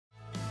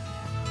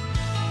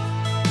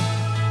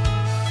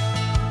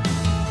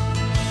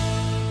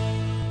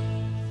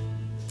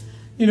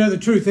You know, the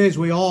truth is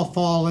we all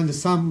fall into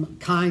some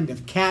kind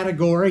of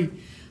category.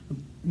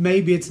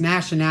 Maybe it's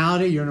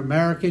nationality. You're an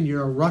American,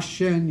 you're a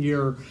Russian,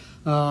 you're,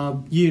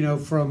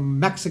 from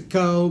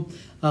Mexico.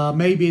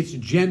 Maybe it's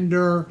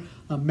gender.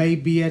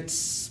 Maybe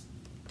it's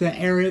the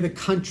area of the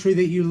country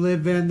that you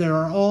live in. There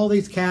are all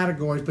these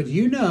categories. But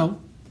you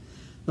know,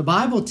 the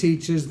Bible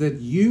teaches that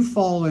you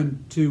fall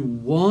into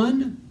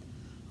one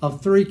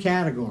of three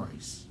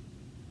categories.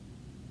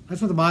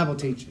 That's what the Bible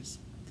teaches.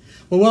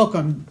 Well,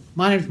 welcome.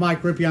 My name is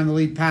Mike Rippey. I'm the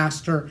lead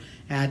pastor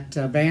at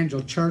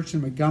Evangel Church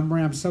in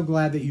Montgomery. I'm so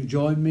glad that you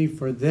joined me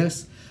for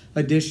this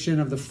edition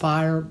of the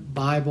Fire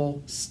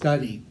Bible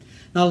Study.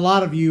 Now, a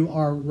lot of you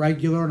are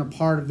regular and a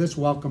part of this.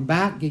 Welcome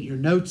back. Get your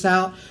notes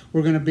out.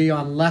 We're going to be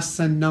on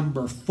lesson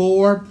number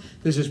 4.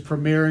 This is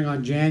premiering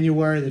on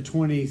January the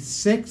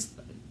 26th,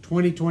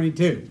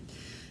 2022.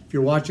 If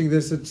you're watching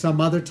this at some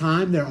other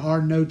time, there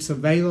are notes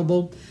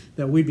available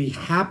that we'd be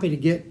happy to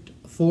get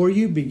for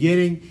you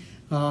beginning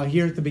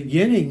here at the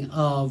beginning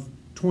of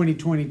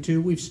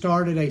 2022. We've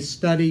started a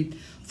study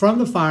from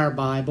the Fire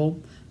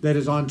Bible that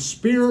is on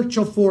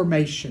spiritual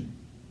formation.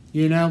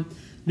 You know,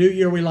 New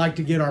Year we like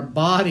to get our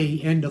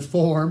body into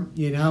form,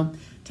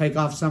 take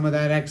off some of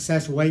that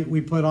excess weight we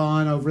put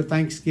on over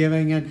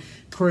Thanksgiving and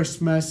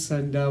Christmas,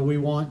 and we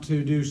want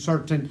to do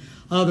certain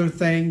other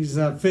things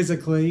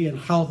physically and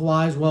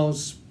health-wise, well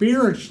as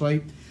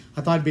spiritually.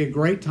 I thought it'd be a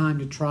great time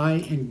to try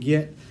and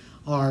get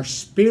our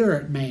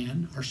spirit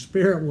man, our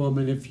spirit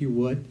woman, if you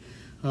would,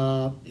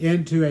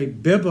 into a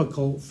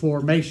biblical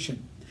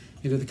formation,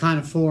 into the kind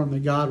of form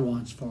that God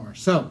wants for us.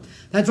 So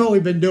that's what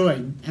we've been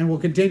doing and will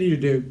continue to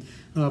do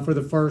for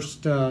the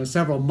first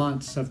several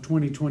months of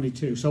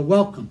 2022. So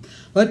welcome.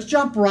 Let's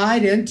jump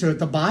right into it.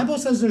 The Bible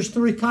says there's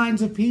 3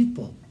 kinds of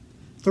people.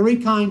 3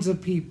 kinds of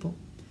people.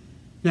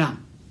 Now,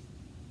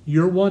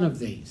 you're one of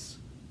these.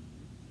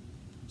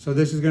 So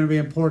this is going to be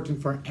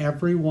important for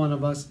every one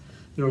of us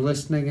that are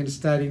listening and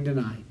studying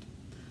tonight.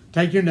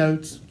 Take your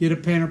notes, get a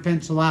pen or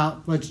pencil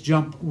out. Let's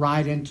jump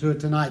right into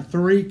it tonight.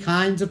 3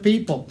 kinds of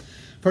people.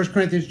 1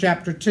 Corinthians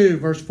chapter 2,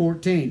 verse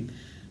 14.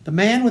 The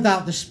man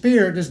without the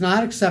Spirit does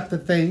not accept the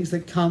things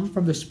that come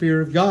from the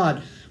Spirit of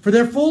God, for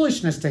they're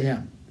foolishness to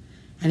him,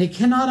 and he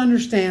cannot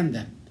understand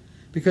them,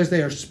 because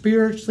they are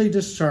spiritually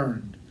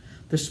discerned.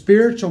 The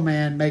spiritual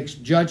man makes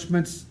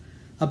judgments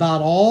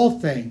about all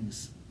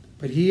things,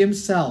 but he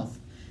himself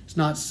is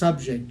not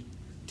subject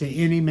to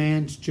any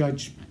man's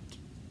judgment.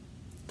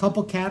 A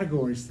couple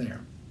categories there.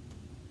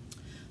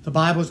 The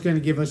Bible is going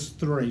to give us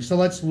 3. So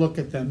let's look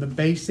at them. The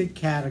basic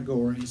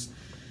categories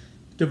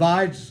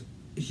divides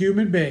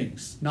human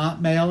beings, not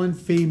male and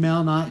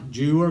female, not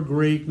Jew or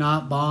Greek,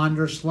 not bond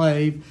or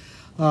slave,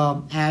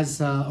 or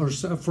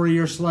free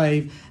or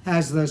slave,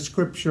 as the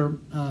Scripture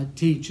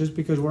teaches,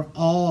 because we're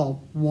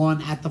all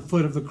one at the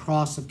foot of the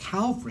cross of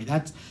Calvary.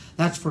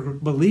 That's for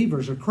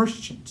believers or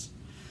Christians.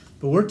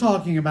 But we're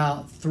talking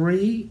about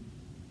 3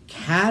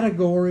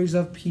 categories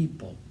of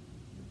people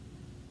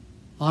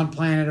on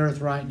planet Earth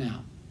right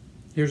now.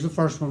 Here's the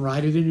first one.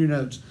 Write it in your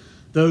notes.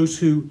 Those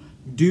who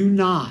do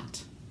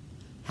not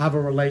have a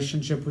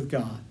relationship with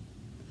God.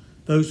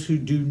 Those who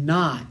do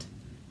not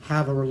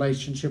have a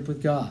relationship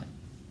with God.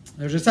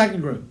 There's a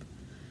second group.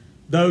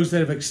 Those that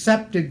have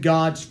accepted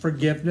God's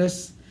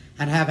forgiveness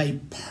and have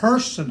a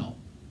personal,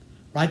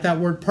 write that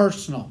word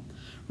personal,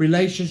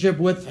 relationship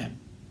with Him.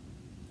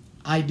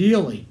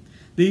 Ideally,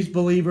 these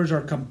believers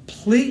are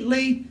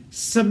completely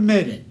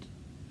submitted.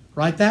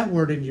 Write that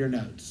word into your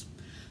notes.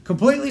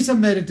 Completely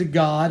submitted to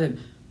God, and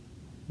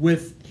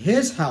with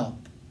His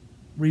help,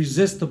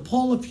 resist the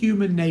pull of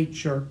human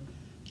nature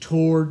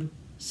toward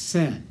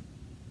sin.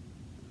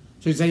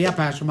 So you say, yeah,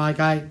 Pastor Mike,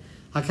 I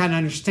kind of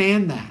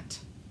understand that.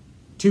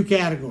 2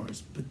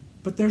 categories.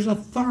 But there's a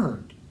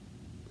third.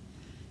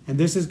 And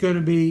this is going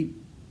to be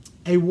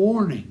a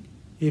warning,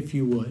 if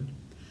you would,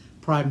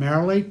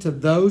 primarily to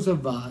those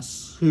of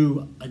us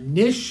who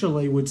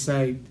initially would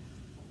say,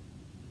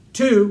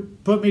 2,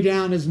 put me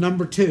down as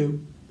number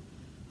 2.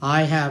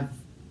 I have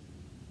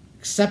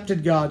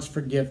accepted God's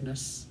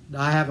forgiveness.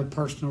 I have a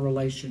personal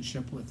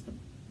relationship with Him.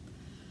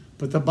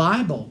 But the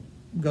Bible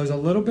goes a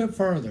little bit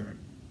further.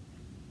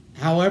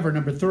 However,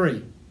 number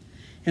 3,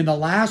 in the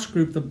last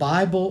group, the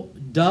Bible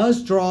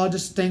does draw a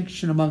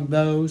distinction among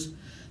those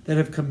that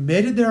have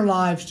committed their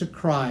lives to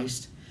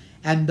Christ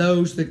and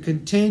those that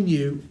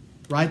continue,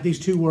 write these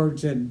 2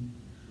 words in,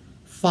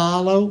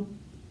 follow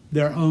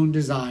their own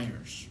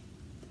desires.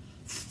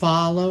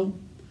 Follow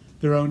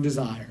their own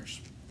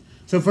desires.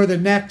 So for the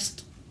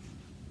next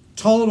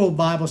total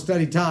Bible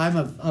study time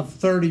of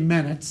 30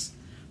 minutes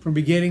from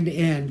beginning to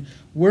end,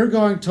 we're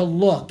going to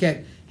look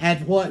at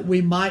what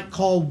we might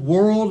call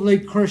worldly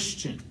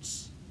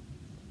Christians.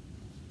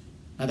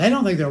 Now, they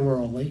don't think they're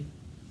worldly,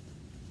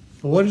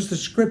 but what does the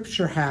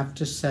Scripture have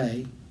to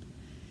say?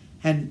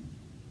 And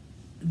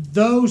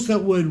those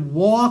that would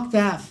walk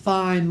that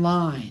fine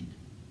line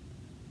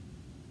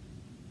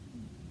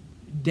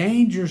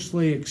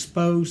dangerously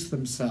expose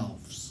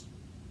themselves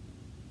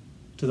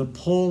to the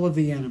pull of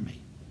the enemy,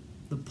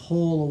 the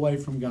pull away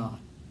from God.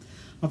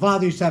 My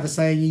father used to have a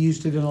saying, he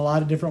used it in a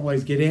lot of different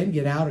ways: get in,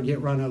 get out, or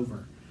get run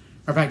over.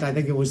 In fact, I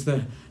think it was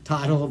the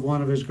title of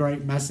one of his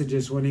great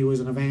messages when he was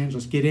an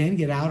evangelist: get in,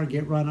 get out, or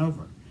get run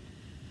over.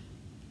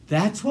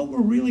 That's what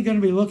we're really going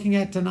to be looking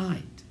at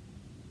tonight.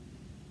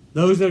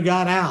 Those that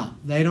got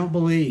out, they don't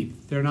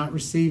believe. They're not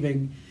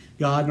receiving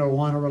God nor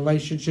want a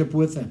relationship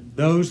with Him.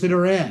 Those that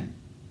are in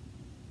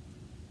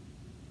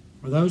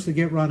are those that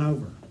get run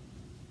over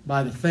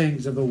by the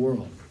things of the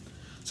world.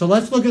 So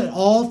let's look at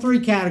all three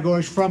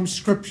categories from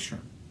Scripture.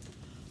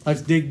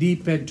 Let's dig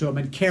deep into them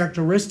and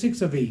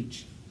characteristics of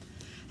each.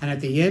 And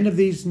at the end of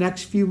these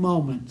next few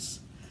moments,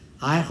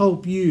 I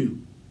hope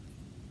you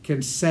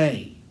can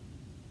say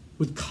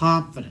with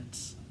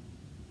confidence,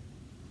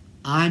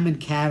 I'm in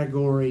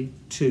category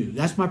 2.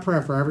 That's my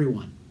prayer for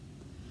everyone.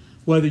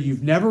 Whether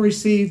you've never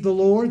received the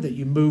Lord, that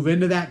you move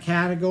into that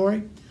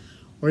category,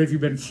 or if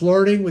you've been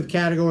flirting with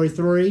category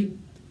 3,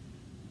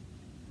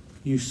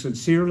 you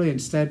sincerely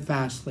and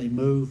steadfastly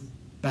move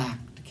back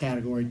to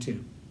category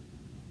 2.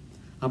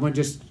 I'm going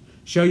to just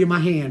show you my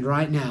hand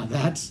right now.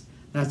 That's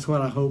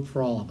what I hope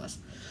for all of us.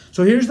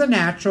 So here's the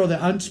natural,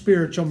 the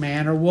unspiritual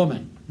man or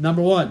woman.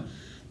 Number 1,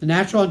 the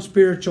natural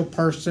unspiritual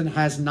person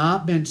has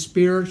not been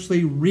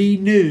spiritually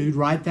renewed.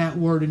 Write that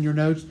word in your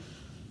notes.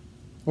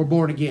 Or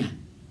born again.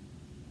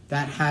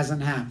 That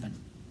hasn't happened.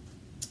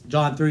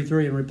 John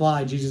 3:3 in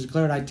reply, Jesus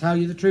declared, I tell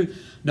you the truth,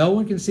 no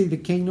one can see the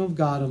kingdom of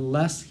God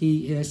unless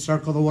he is,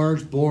 circle the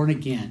words, born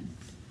again.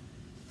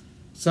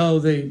 So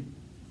the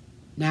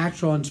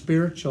natural and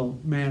spiritual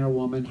man or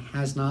woman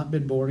has not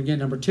been born again.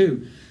 Number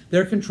 2,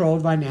 they're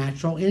controlled by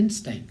natural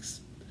instincts.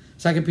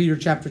 2 Peter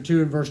chapter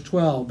 2 and verse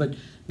 12, but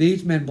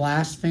these men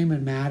blaspheme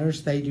in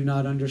matters they do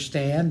not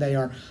understand. They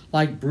are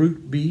like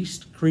brute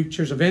beasts,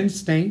 creatures of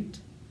instinct,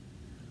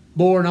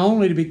 born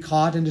only to be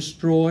caught and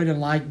destroyed, and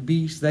like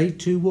beasts, they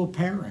too will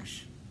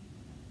perish.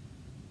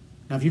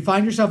 Now, if you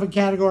find yourself in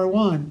category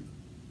 1,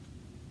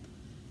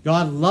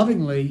 God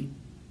lovingly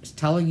is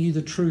telling you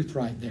the truth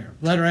right there.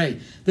 Letter A,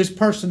 this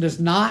person does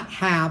not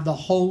have the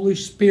Holy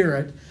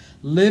Spirit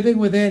living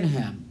within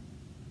him,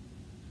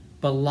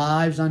 but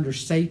lives under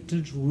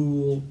Satan's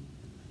rule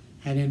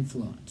and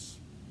influence.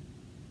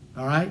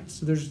 All right?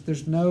 So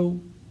there's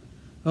no,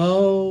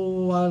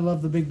 oh, I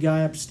love the big guy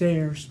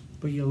upstairs,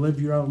 but you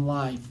live your own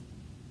life.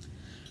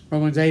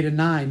 Romans 8 and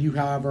 9, you,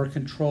 however, are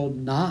controlled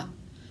not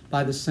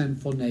by the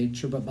sinful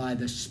nature, but by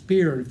the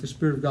Spirit, if the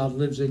Spirit of God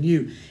lives in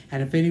you.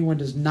 And if anyone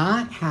does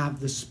not have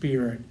the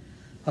Spirit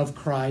of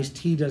Christ,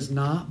 he does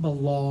not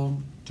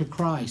belong to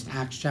Christ.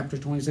 Acts chapter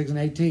 26 and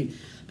 18.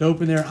 To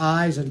open their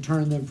eyes and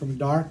turn them from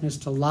darkness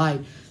to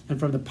light and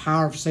from the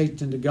power of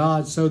Satan to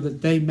God, so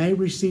that they may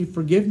receive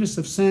forgiveness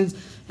of sins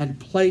and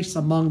place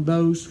among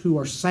those who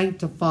are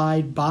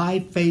sanctified by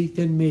faith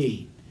in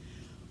me.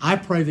 I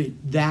pray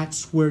that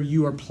that's where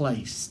you are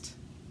placed.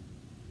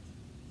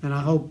 And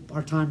I hope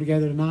our time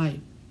together tonight,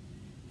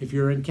 if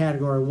you're in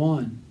category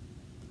 1,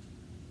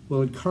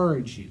 will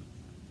encourage you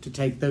to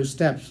take those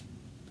steps.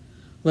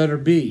 Letter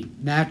B,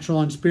 natural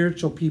and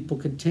spiritual people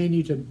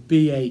continue to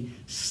be a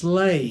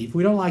slave.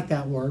 We don't like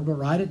that word, but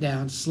write it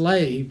down.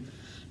 Slave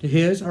to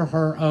his or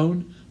her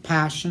own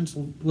passions,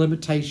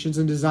 limitations,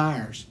 and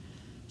desires.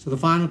 So the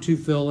final 2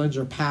 fill-ins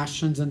are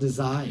passions and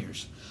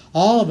desires.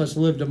 All of us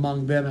lived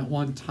among them at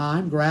one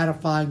time,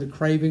 gratifying the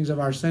cravings of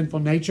our sinful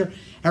nature.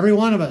 Every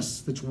one of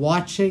us that's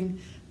watching,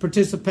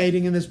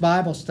 participating in this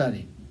Bible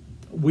study,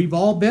 we've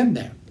all been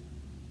there.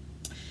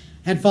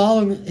 And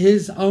following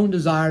his own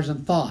desires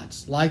and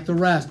thoughts. Like the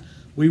rest,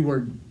 we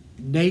were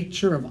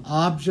nature of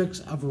objects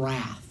of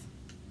wrath.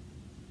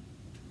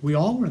 We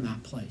all were in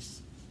that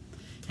place.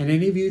 And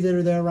any of you that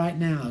are there right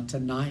now,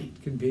 tonight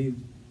can be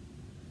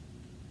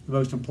the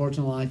most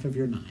important life of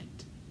your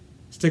night.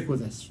 Stick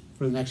with us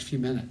for the next few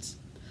minutes.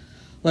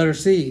 Letter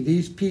C,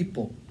 these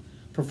people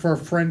prefer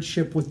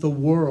friendship with the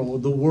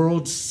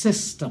world's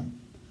system.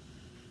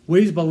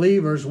 We as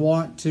believers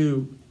want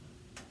to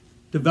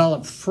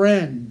develop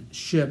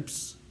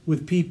friendships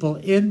with people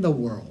in the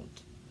world,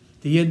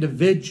 the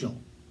individual,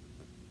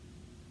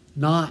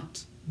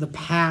 not the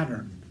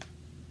pattern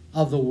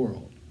of the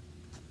world.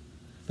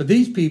 But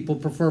these people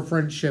prefer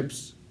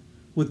friendships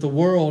with the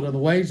world and the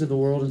ways of the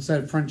world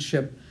instead of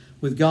friendship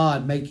with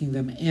God, making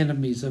them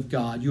enemies of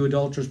God. You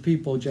adulterous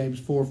people,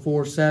 James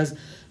 4:4 says,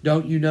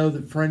 don't you know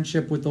that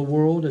friendship with the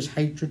world is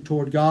hatred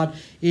toward God?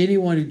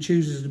 Anyone who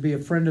chooses to be a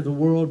friend of the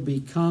world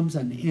becomes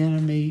an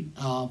enemy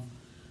of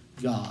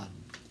God.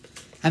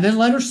 And then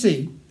letter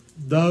C,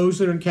 those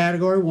that are in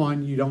category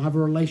 1, you don't have a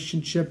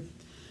relationship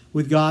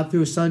with God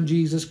through His Son,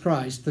 Jesus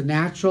Christ. The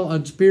natural,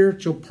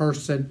 unspiritual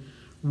person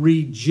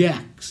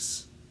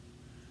rejects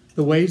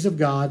the ways of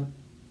God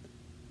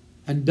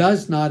and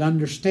does not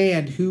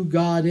understand who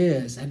God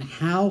is and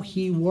how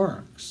He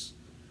works.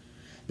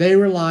 They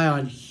rely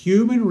on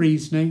human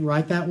reasoning,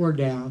 write that word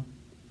down,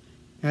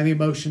 and the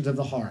emotions of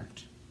the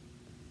heart.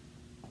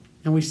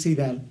 And we see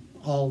that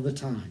all the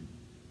time.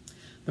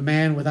 The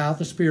man without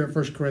the Spirit,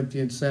 1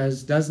 Corinthians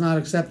says, does not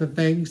accept the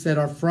things that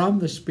are from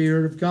the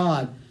Spirit of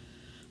God,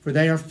 for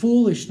they are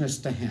foolishness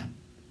to him,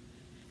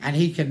 and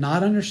he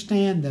cannot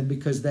understand them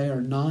because they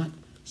are not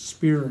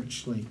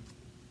spiritually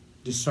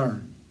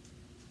discerned.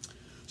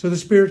 So the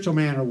spiritual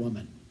man or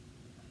woman.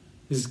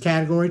 This is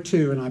category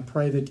 2, and I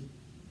pray that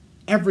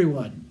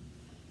everyone,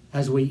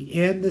 as we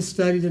end this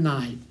study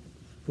tonight,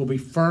 will be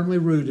firmly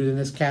rooted in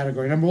this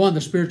category. Number 1,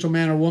 the spiritual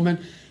man or woman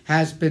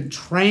has been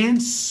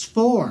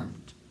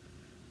transformed.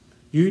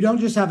 You don't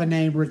just have a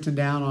name written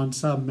down on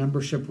some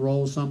membership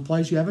roll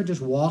someplace. You haven't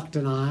just walked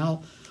an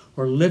aisle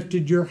or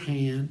lifted your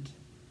hand.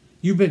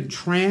 You've been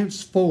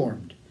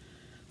transformed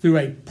through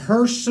a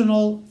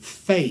personal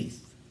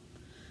faith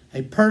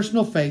in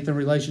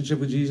relationship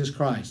with Jesus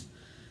Christ.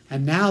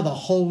 And now the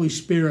Holy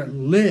Spirit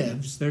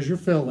lives, there's your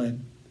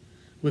fill-in,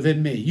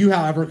 within me. You,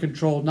 however, are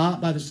controlled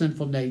not by the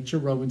sinful nature,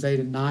 Romans 8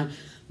 and 9,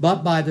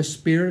 but by the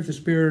Spirit. If the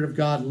Spirit of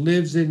God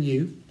lives in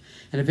you,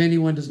 and if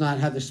anyone does not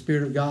have the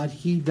Spirit of God,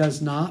 he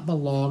does not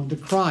belong to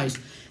Christ.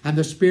 And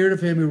the Spirit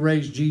of him who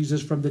raised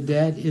Jesus from the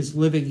dead is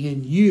living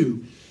in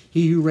you.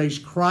 He who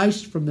raised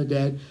Christ from the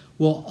dead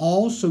will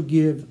also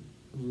give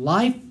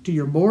life to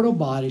your mortal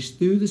bodies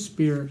through the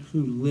Spirit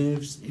who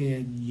lives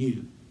in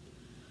you.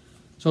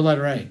 So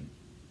letter A.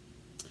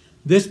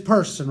 This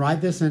person,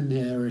 write this in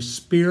there, is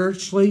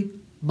spiritually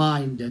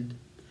minded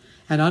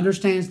and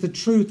understands the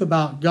truth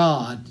about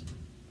God.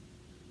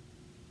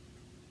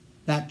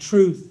 That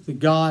truth that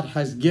God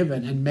has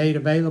given and made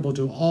available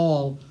to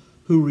all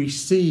who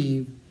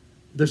receive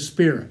the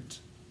Spirit.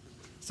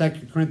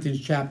 2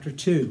 Corinthians chapter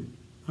 2.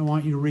 I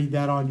want you to read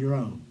that on your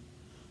own.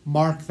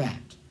 Mark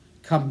that.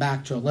 Come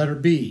back to it. Letter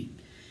B.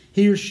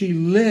 He or she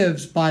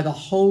lives by the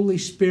Holy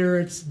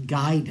Spirit's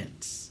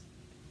guidance.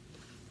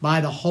 By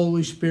the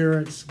Holy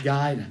Spirit's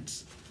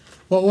guidance.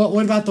 Well,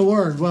 what about the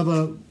Word? Well,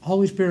 the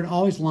Holy Spirit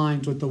always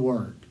lines with the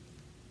Word.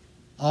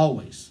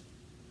 Always.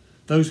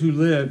 Those who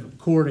live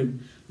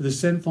according to the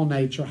sinful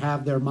nature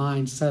have their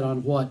minds set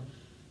on what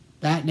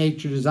that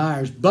nature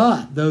desires.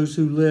 But those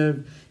who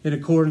live in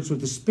accordance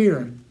with the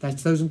Spirit,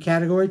 that's those in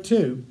category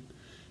 2,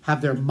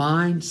 have their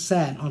mind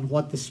set on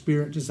what the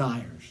Spirit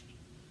desires.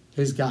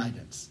 His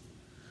guidance.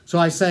 So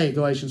I say,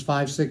 Galatians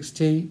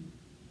 5:16,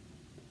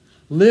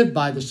 live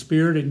by the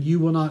Spirit, and you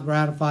will not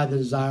gratify the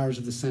desires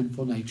of the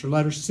sinful nature.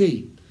 Letter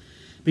C,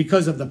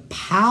 because of the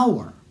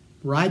power,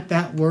 write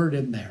that word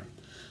in there,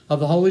 of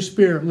the Holy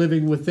Spirit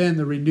living within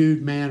the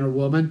renewed man or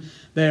woman,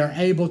 they are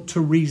able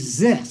to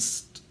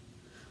resist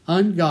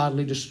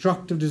ungodly,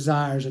 destructive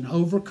desires and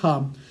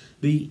overcome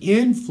the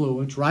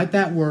influence, write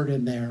that word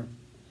in there,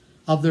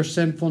 of their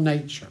sinful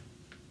nature.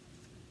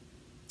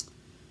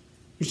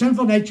 Your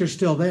sinful nature is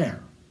still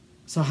there.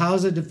 So how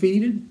is it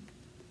defeated?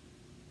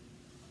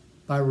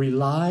 By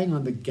relying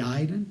on the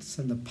guidance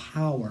and the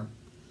power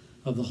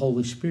of the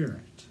Holy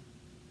Spirit.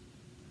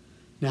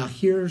 Now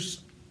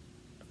here's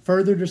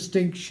further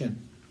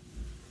distinction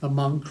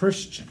among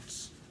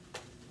Christians.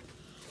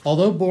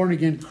 Although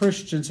born-again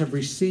Christians have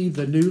received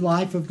the new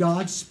life of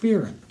God's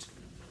Spirit.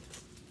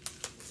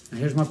 Now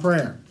here's my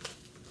prayer.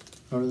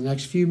 Over the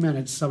next few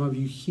minutes, some of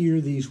you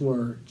hear these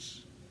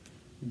words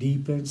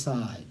deep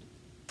inside.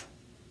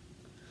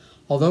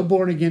 Although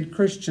born-again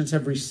Christians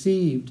have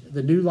received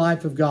the new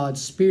life of God's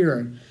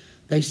Spirit,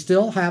 they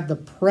still have the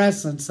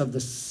presence of the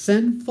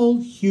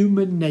sinful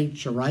human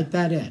nature. Write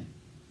that in.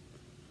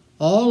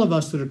 All of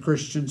us that are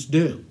Christians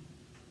do.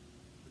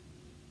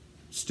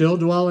 Still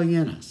dwelling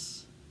in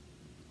us.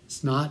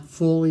 It's not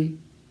fully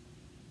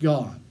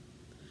gone.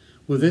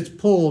 With its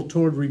pull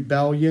toward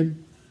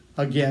rebellion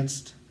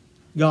against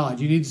God.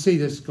 You need to see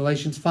this,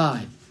 Galatians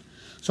 5.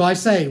 So I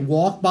say,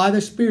 walk by the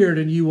Spirit,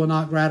 and you will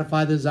not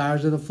gratify the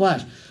desires of the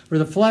flesh. For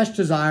the flesh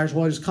desires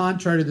what is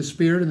contrary to the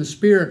Spirit, and the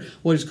Spirit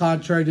what is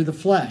contrary to the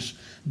flesh.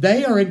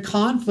 They are in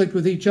conflict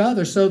with each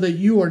other, so that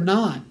you are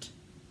not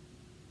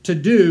to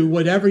do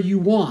whatever you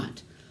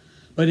want.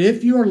 But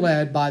if you are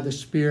led by the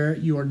Spirit,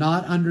 you are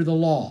not under the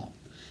law.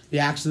 The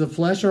acts of the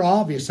flesh are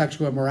obvious: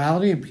 sexual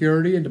immorality,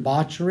 impurity, and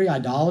debauchery,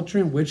 idolatry,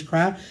 and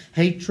witchcraft,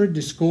 hatred,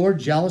 discord,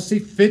 jealousy,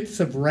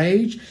 fits of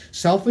rage,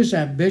 selfish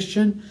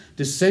ambition,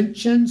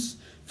 dissensions,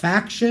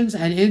 factions,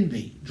 and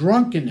envy,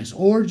 drunkenness,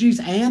 orgies,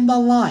 and the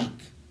like.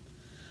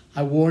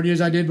 I warn you,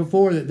 as I did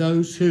before, that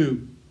those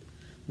who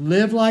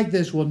live like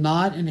this will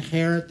not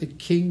inherit the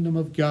kingdom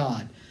of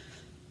God.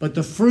 But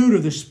the fruit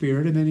of the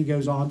Spirit, and then he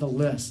goes on to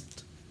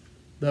list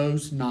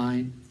those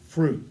 9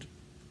 fruit.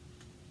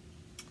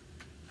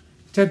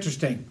 It's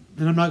interesting,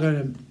 and I'm not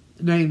going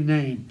to name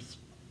names,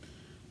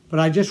 but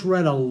I just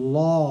read a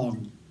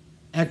long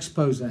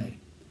expose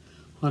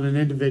on an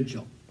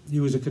individual. He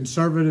was a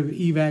conservative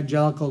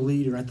evangelical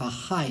leader at the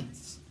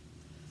heights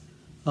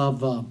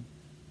of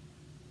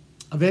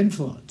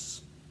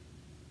influence.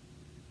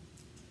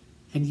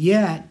 And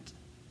yet,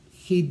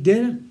 he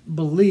didn't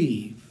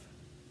believe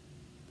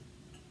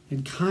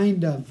in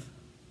kind of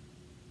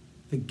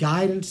the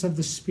guidance of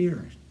the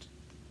Spirit.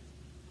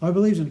 Or he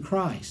believes in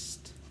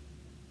Christ.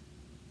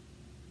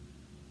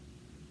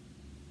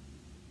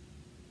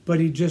 But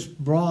he just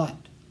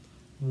brought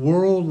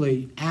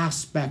worldly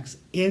aspects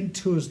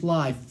into his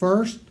life.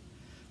 First,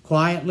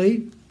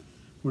 quietly,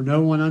 where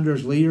no one under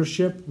his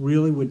leadership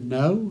really would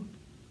know.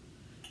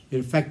 It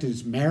affected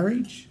his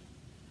marriage,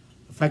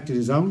 affected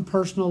his own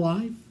personal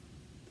life.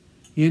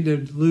 He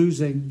ended up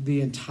losing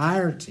the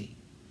entirety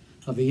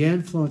of the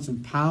influence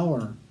and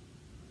power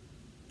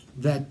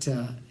that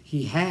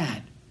he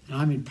had. And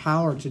I mean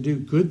power to do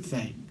good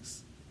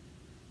things.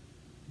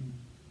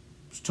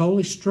 He was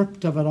totally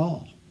stripped of it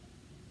all.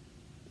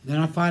 And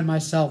then I find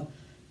myself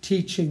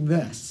teaching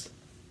this.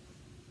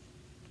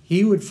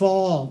 He would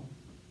fall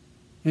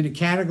into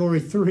category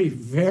 3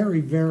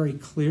 very, very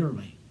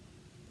clearly.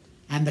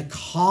 And the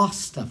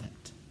cost of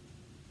it.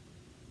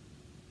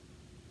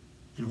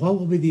 And what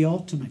will be the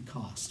ultimate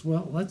cost?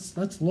 Well,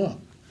 let's look.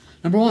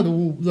 Number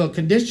one, the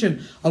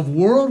condition of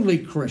worldly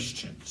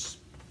Christians.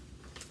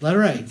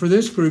 Letter A, for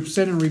this group,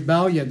 sin and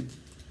rebellion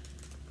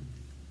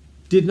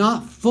did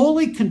not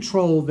fully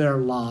control their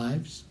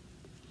lives,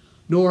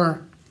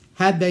 nor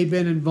had they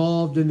been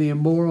involved in the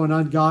immoral and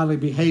ungodly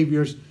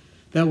behaviors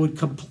that would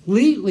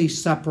completely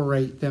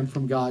separate them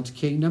from God's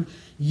kingdom.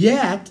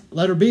 Yet,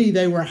 letter B,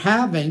 they were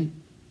having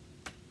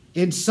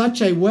in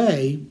such a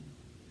way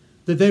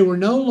that they were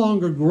no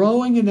longer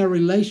growing in their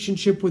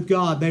relationship with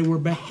God. They were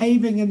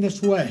behaving in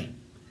this way.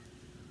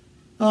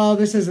 Oh,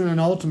 this isn't an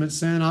ultimate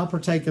sin. I'll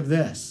partake of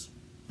this.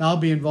 I'll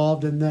be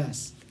involved in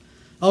this.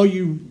 Oh,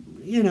 you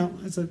know,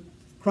 as a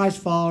Christ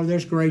follower,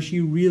 there's grace.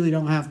 You really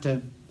don't have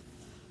to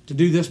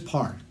do this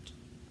part.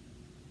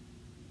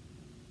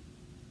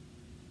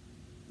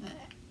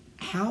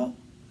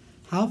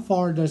 How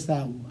far does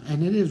that,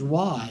 and it is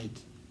wide,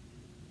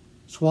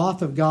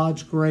 swath of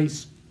God's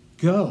grace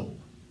go?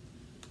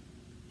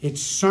 It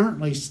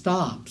certainly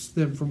stops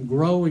them from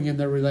growing in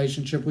their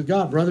relationship with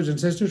God. Brothers and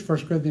sisters,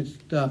 1 Corinthians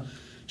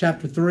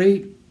chapter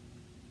 3,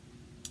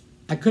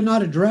 I could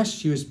not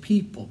address you as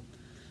people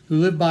who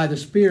live by the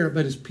Spirit,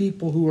 but as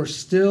people who are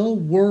still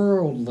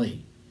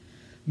worldly,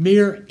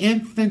 mere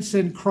infants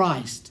in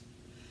Christ.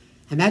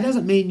 And that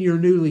doesn't mean you're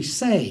newly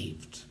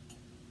saved.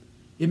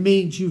 It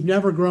means you've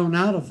never grown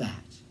out of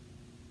that.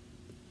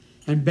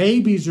 And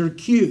babies are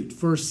cute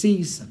for a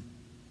season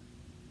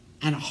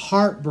and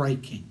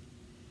heartbreaking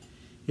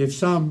if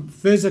some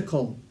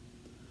physical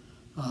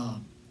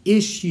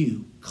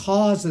issue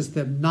causes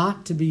them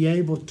not to be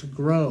able to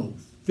grow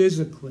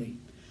physically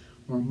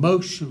or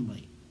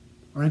emotionally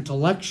or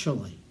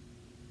intellectually.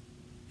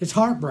 It's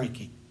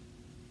heartbreaking.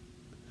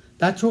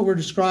 That's what we're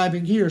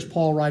describing here as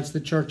Paul writes the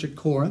church at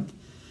Corinth.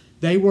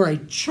 They were a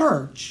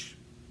church,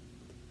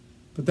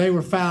 but they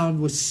were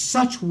found with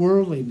such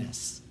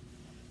worldliness,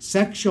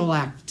 sexual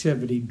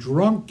activity,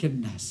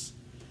 drunkenness,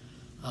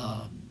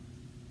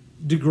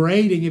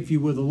 degrading, if you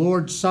will, the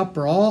Lord's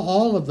Supper,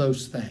 all of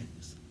those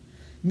things.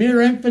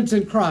 Mere infants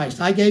in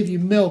Christ. I gave you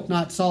milk,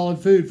 not solid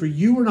food, for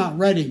you were not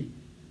ready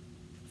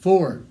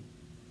for it.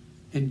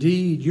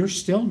 Indeed, you're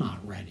still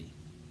not ready.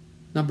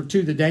 Number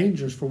 2, the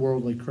dangers for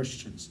worldly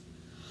Christians.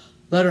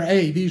 Letter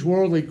A, these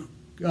worldly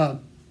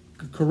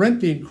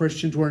Corinthian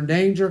Christians were in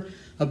danger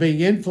of being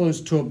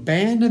influenced to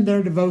abandon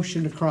their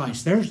devotion to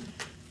Christ.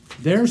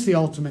 There's the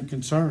ultimate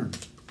concern.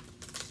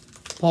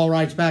 Paul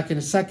writes back in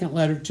a second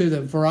letter to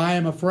them, for I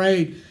am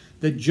afraid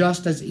that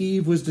just as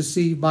Eve was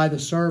deceived by the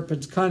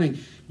serpent's cunning,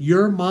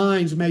 your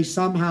minds may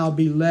somehow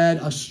be led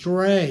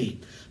astray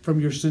from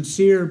your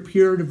sincere,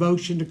 pure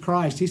devotion to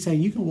Christ. He's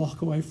saying you can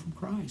walk away from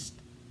Christ.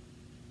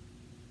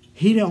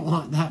 He don't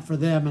want that for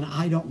them, and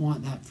I don't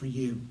want that for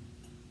you.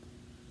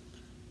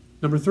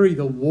 Number 3,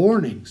 the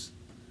warnings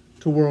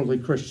to worldly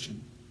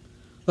Christians.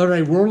 Letter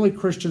A, worldly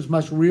Christians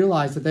must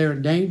realize that they are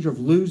in danger of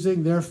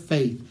losing their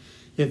faith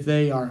if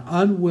they are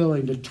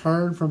unwilling to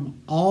turn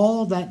from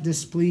all that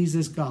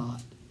displeases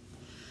God.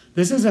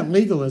 This isn't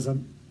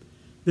legalism.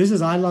 This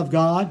is I love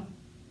God,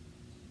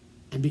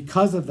 and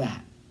because of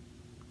that,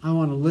 I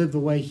want to live the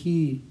way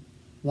He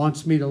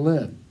wants me to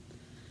live.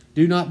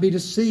 Do not be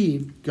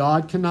deceived.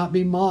 God cannot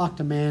be mocked.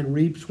 A man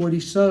reaps what he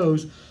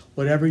sows.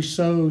 Whatever he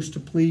sows to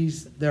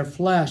please their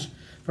flesh,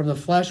 from the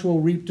flesh will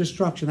reap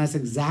destruction. That's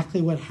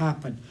exactly what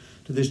happened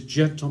to this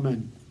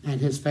gentleman and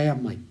his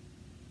family.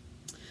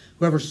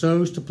 Whoever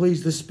sows to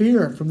please the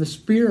Spirit, from the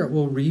Spirit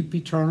will reap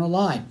eternal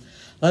life.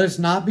 Let us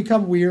not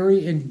become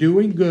weary in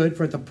doing good,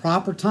 for at the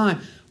proper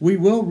time we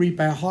will reap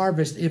a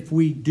harvest if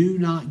we do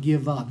not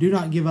give up. Do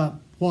not give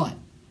up what?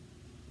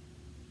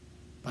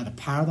 By the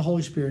power of the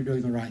Holy Spirit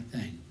doing the right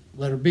thing.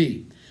 Letter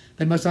B,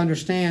 they must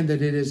understand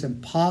that it is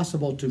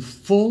impossible to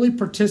fully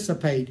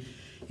participate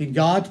in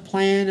God's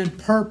plan and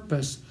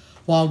purpose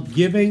while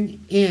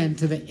giving in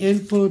to the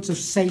influence of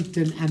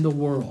Satan and the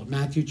world.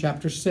 Matthew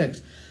chapter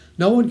 6.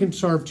 No one can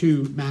serve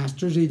 2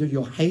 masters. Either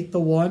you'll hate the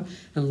one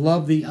and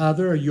love the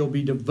other, or you'll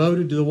be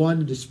devoted to the one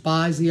and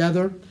despise the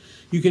other.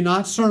 You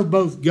cannot serve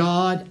both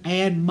God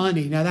and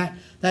money. Now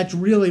that's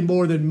really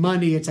more than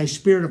money. It's a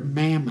spirit of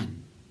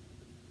mammon.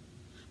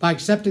 By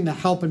accepting the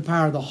help and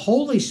power of the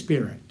Holy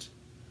Spirit,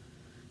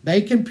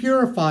 they can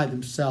purify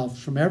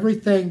themselves from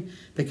everything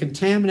that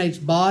contaminates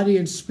body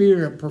and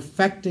spirit,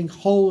 perfecting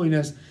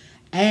holiness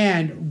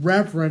and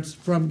reverence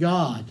from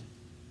God.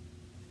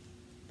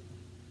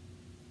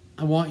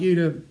 I want you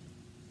to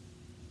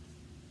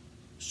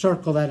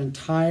circle that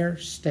entire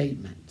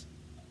statement.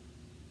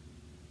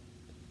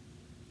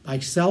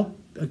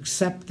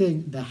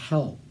 accepting the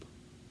help,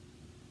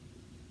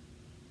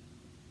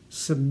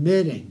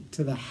 submitting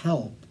to the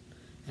help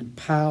and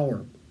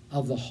power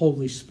of the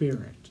Holy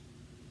Spirit.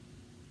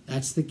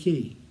 That's the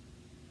key.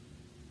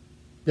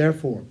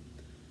 Therefore,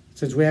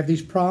 since we have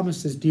these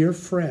promises, dear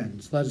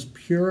friends, let us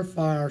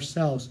purify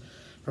ourselves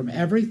from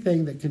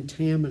everything that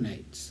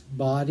contaminates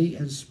body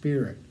and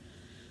spirit,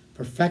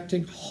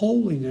 perfecting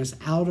holiness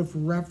out of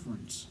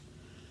reverence,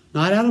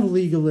 not out of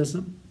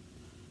legalism,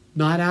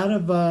 not out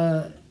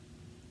of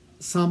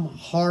some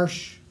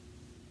harsh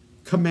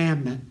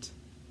commandment,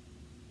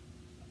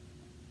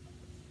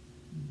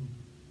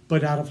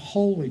 but out of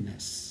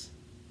holiness,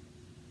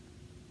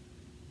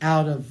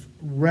 out of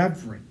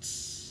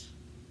reverence.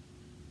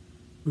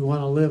 We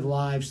want to live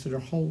lives that are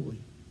holy.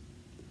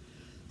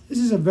 This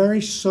is a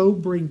very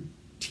sobering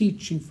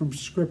teaching from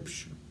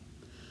Scripture,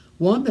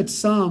 one that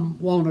some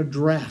won't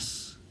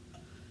address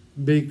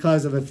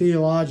because of a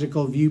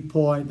theological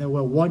viewpoint that,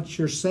 well, once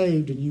you're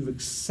saved and you've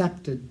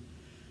accepted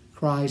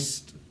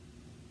Christ,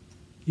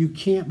 you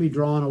can't be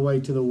drawn away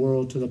to the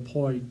world to the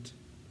point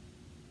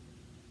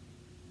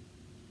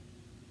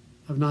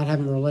of not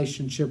having a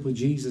relationship with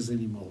Jesus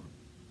anymore.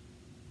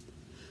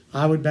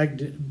 I would beg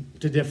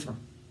to differ.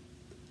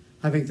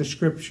 I think the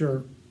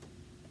Scripture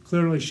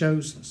clearly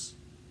shows us.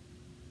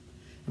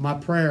 And my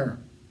prayer,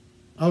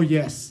 oh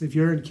yes, if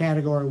you're in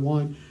category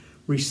 1,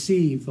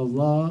 receive the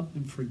love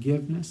and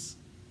forgiveness,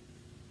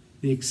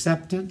 the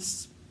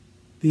acceptance,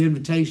 the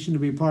invitation to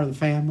be part of the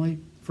family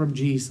from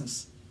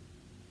Jesus.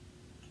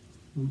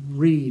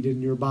 Read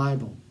in your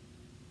Bible,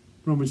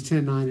 Romans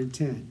 10, 9 and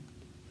 10.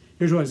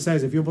 Here's what it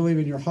says: if you'll believe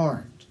in your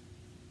heart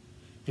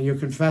and you'll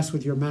confess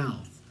with your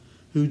mouth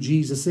who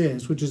Jesus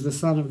is, which is the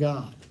Son of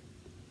God,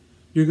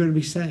 you're going to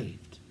be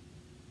saved.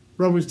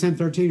 Romans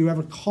 10:13,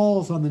 whoever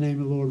calls on the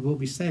name of the Lord will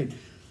be saved.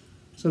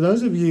 So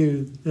those of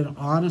you that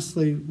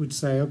honestly would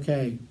say,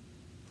 okay,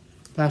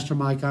 Pastor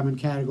Mike, I'm in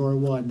category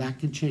 1, that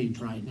can change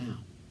right now.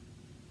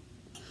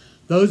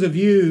 Those of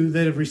you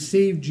that have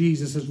received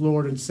Jesus as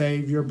Lord and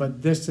Savior,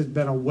 but this has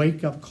been a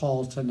wake-up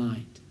call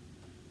tonight,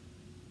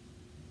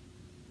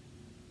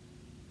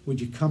 would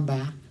you come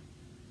back?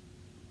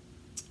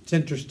 It's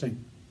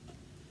interesting.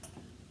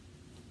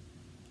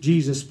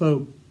 Jesus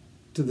spoke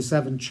to the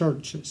 7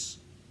 churches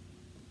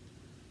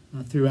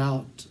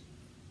throughout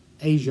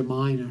Asia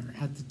Minor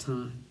at the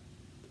time.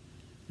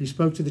 He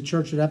spoke to the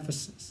church at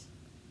Ephesus.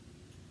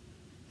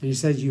 And he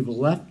says, you've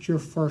left your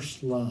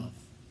first love.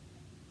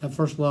 That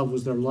first love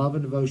was their love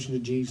and devotion to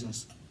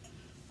Jesus.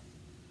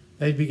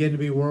 They began to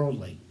be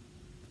worldly.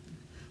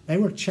 They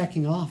were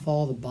checking off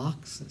all the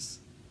boxes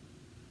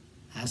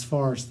as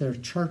far as their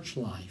church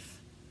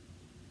life.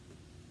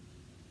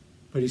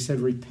 But he said,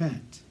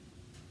 repent.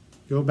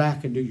 Go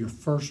back and do your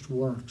first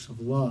works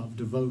of love,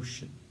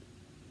 devotion.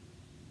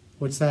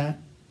 What's that?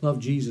 Love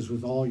Jesus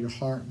with all your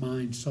heart,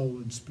 mind, soul,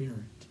 and spirit.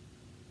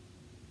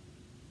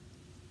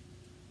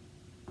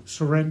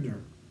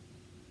 Surrender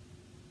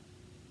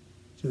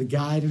to the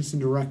guidance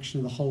and direction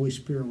of the Holy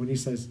Spirit when he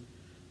says,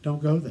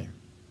 don't go there.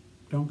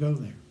 Don't go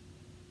there.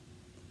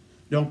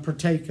 Don't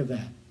partake of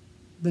that.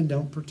 Then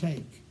don't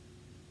partake.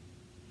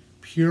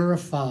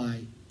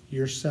 Purify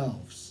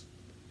yourselves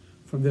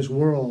from this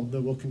world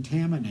that will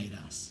contaminate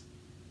us.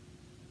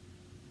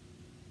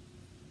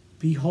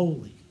 Be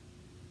holy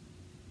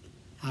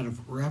out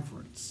of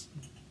reverence,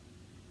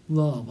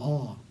 love,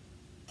 awe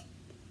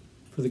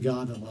for the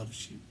God that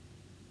loves you.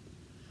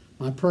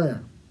 My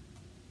prayer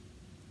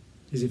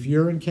is if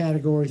you're in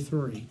category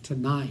 3,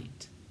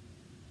 tonight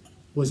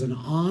was an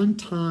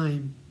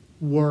on-time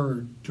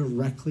word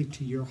directly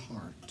to your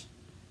heart.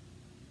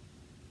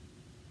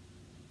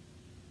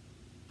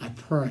 I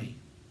pray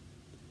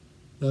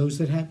those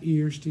that have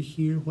ears to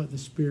hear what the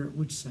Spirit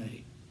would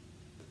say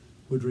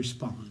would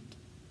respond.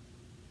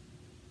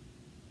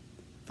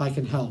 If I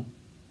can help,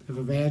 if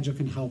Evangel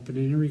can help in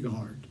any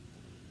regard,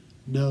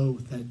 know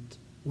that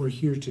we're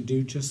here to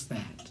do just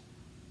that.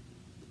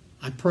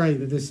 I pray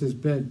that this has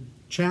been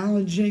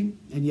challenging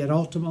and yet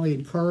ultimately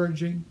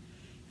encouraging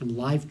and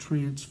life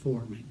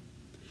transforming.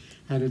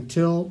 And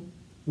until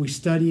we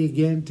study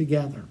again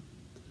together,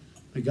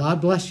 may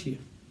God bless you,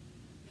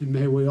 and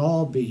may we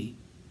all be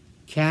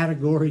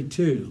category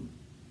 2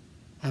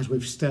 as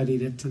we've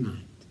studied it tonight.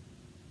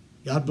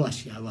 God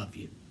bless you. I love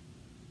you.